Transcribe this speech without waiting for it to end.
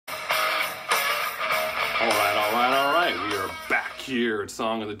All right. We are back here at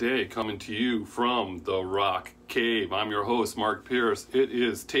Song of the Day, coming to you from the Rock Cave. I'm your host, Mark Pierce. It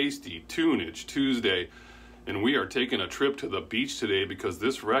is Tasty Tunage Tuesday, and we are taking a trip to the beach today because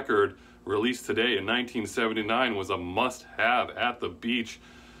this record, released today in 1979, was a must-have at the beach.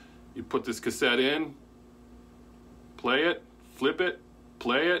 You put this cassette in, play it, flip it,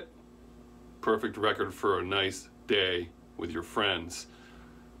 play it. Perfect record for a nice day with your friends.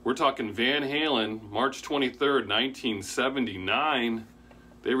 We're talking Van Halen, March 23rd, 1979.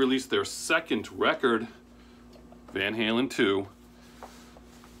 They released their second record, Van Halen II.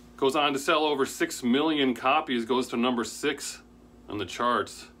 Goes on to sell over 6 million copies, goes to number 6 on the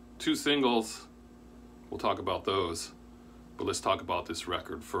charts. 2 singles, we'll talk about those. But let's talk about this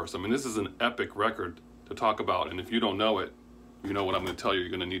record first. I mean, this is an epic record to talk about, and if you don't know it, you know what I'm going to tell you you're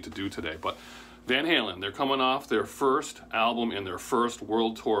going to need to do today. But Van Halen, they're coming off their first album and their first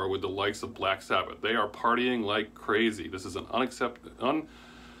world tour with the likes of Black Sabbath. They are partying like crazy. This is an unexpected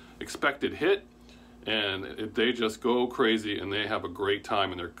hit, and they just go crazy and they have a great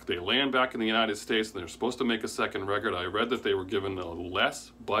time. And they land back in the United States, and they're supposed to make a second record. I read that they were given a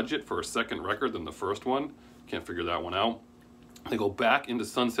less budget for a second record than the first one. Can't figure that one out. They go back into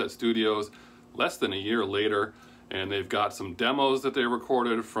Sunset Studios less than a year later, and they've got some demos that they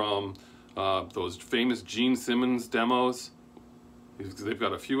recorded from those famous Gene Simmons demos. They've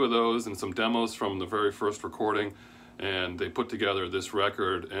got a few of those and some demos from the very first recording, and they put together this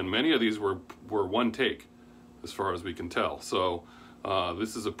record, and many of these were one take as far as we can tell. So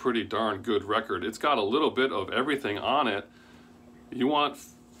this is a pretty darn good record. It's got a little bit of everything on it. You want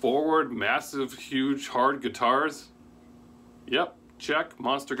forward, massive, huge, hard guitars? Yep, check.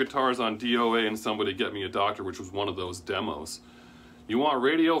 Monster guitars on DOA and Somebody Get Me a Doctor, which was one of those demos. You want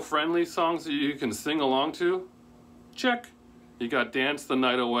radio-friendly songs that you can sing along to? Check. You got Dance the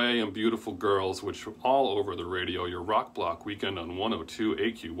Night Away and Beautiful Girls, which are all over the radio. Your Rock Block Weekend on 102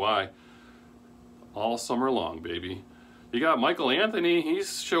 AQY. All summer long, baby. You got Michael Anthony. He's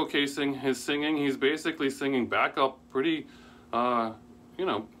showcasing his singing. He's basically singing backup pretty, you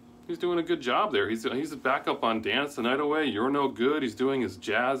know, he's doing a good job there. He's a backup on Dance the Night Away, You're No Good. He's doing his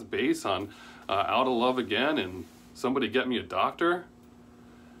jazz bass on Out of Love Again and Somebody Get Me a Doctor.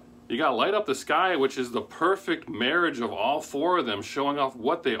 You got Light Up the Sky, which is the perfect marriage of all four of them, showing off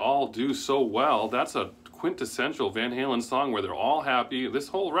what they all do so well. That's a quintessential Van Halen song where they're all happy. This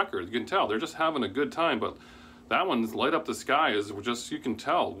whole record, you can tell, they're just having a good time. But that one's Light Up the Sky is just, you can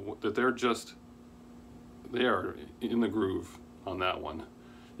tell that they are in the groove on that one.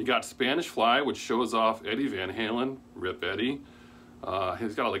 You got Spanish Fly, which shows off Eddie Van Halen, Rip Eddie.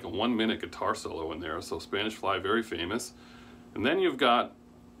 He's got like a 1-minute guitar solo in there, so Spanish Fly, very famous. And then you've got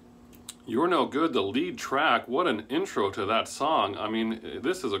You're No Good, the lead track. What an intro to that song. I mean,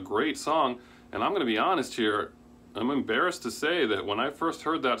 this is a great song, and I'm going to be honest here, I'm embarrassed to say that when I first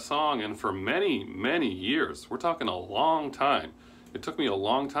heard that song, and for many, many years, we're talking a long time, it took me a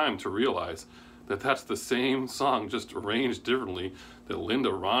long time to realize that that's the same song, just arranged differently, that Linda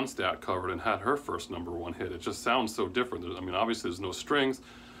Ronstadt covered and had her first #1 hit. It just sounds so different. I mean, obviously there's no strings,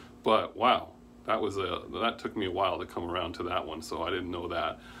 but wow, that took me a while to come around to that one, so I didn't know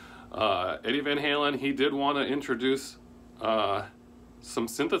that. Eddie Van Halen, he did want to introduce some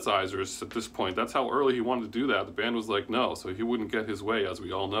synthesizers at this point. That's how early he wanted to do that. The band was like, no, so he wouldn't get his way, as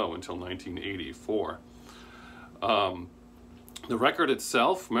we all know, until 1984. The record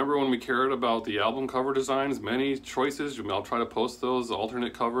itself, remember when we cared about the album cover designs? Many choices. I'll try to post those,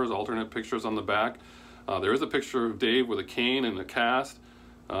 alternate covers, alternate pictures on the back. There is a picture of Dave with a cane and a cast.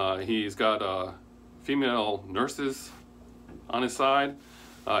 He's got female nurses on his side.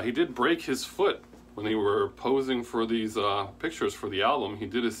 He did break his foot when they were posing for these pictures for the album. He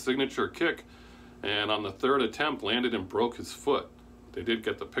did his signature kick, and on the 3rd attempt landed and broke his foot. They did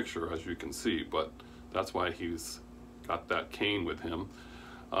get the picture, as you can see, but that's why he's got that cane with him.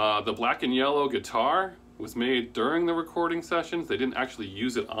 The black and yellow guitar was made during the recording sessions. They didn't actually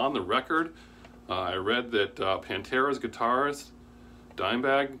use it on the record. I read that Pantera's guitarist,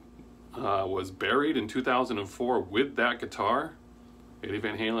 Dimebag, was buried in 2004 with that guitar. Eddie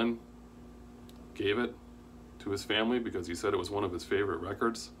Van Halen gave it to his family because he said it was one of his favorite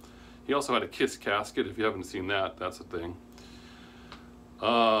records. He also had a Kiss casket. If you haven't seen that, that's a thing.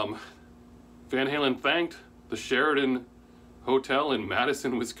 Van Halen thanked the Sheraton Hotel in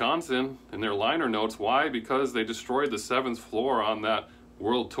Madison, Wisconsin in their liner notes. Why? Because they destroyed the 7th floor on that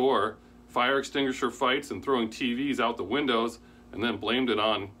world tour, fire extinguisher fights and throwing TVs out the windows, and then blamed it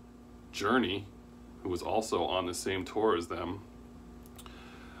on Journey, who was also on the same tour as them.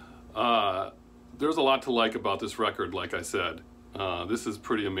 There's a lot to like about this record, like I said. This is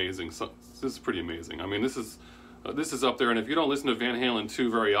pretty amazing. This is pretty amazing. I mean, this is up there, and if you don't listen to Van Halen II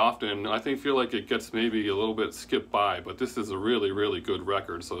very often, I feel like it gets maybe a little bit skipped by, but this is a really, really good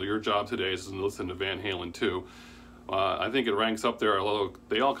record. So your job today is to listen to Van Halen II. I think it ranks up there, although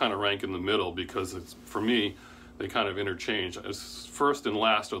they all kind of rank in the middle because for me, they kind of interchange. First and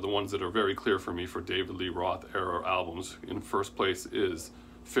last are the ones that are very clear for me for David Lee Roth era albums. In first place is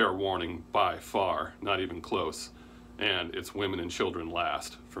Fair Warning by far, not even close. And it's Women and Children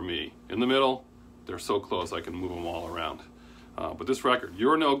last for me. In the middle, they're so close I can move them all around. But this record,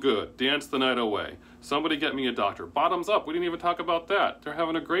 You're No Good, Dance the Night Away, Somebody Get Me a Doctor, Bottoms Up, we didn't even talk about that. They're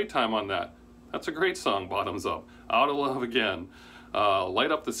having a great time on that. That's a great song, Bottoms Up. Out of Love Again,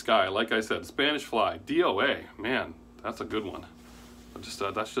 Light Up the Sky, like I said, Spanish Fly, DOA, man, that's a good one.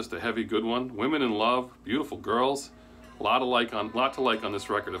 That's just a heavy good one. Women in Love, Beautiful Girls, lot to like on this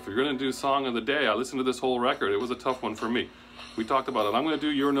record. If you're gonna do Song of the Day, I listened to this whole record. It was a tough one for me. We talked about it. I'm gonna do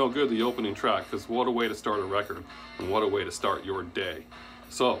You're No Good, the opening track, because what a way to start a record, and what a way to start your day.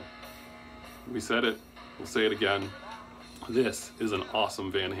 So, we said it, we'll say it again. This is an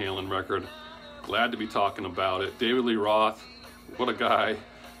awesome Van Halen record. Glad to be talking about it. David Lee Roth, what a guy.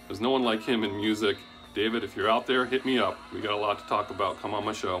 There's no one like him in music. David, if you're out there, hit me up. We got a lot to talk about. Come on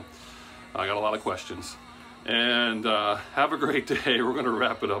my show. I got a lot of questions. And have a great day. We're going to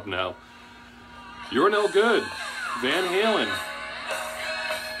wrap it up now. You're No Good, Van Halen.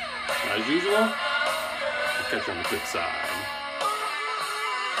 As usual, I'll catch you on the flip side.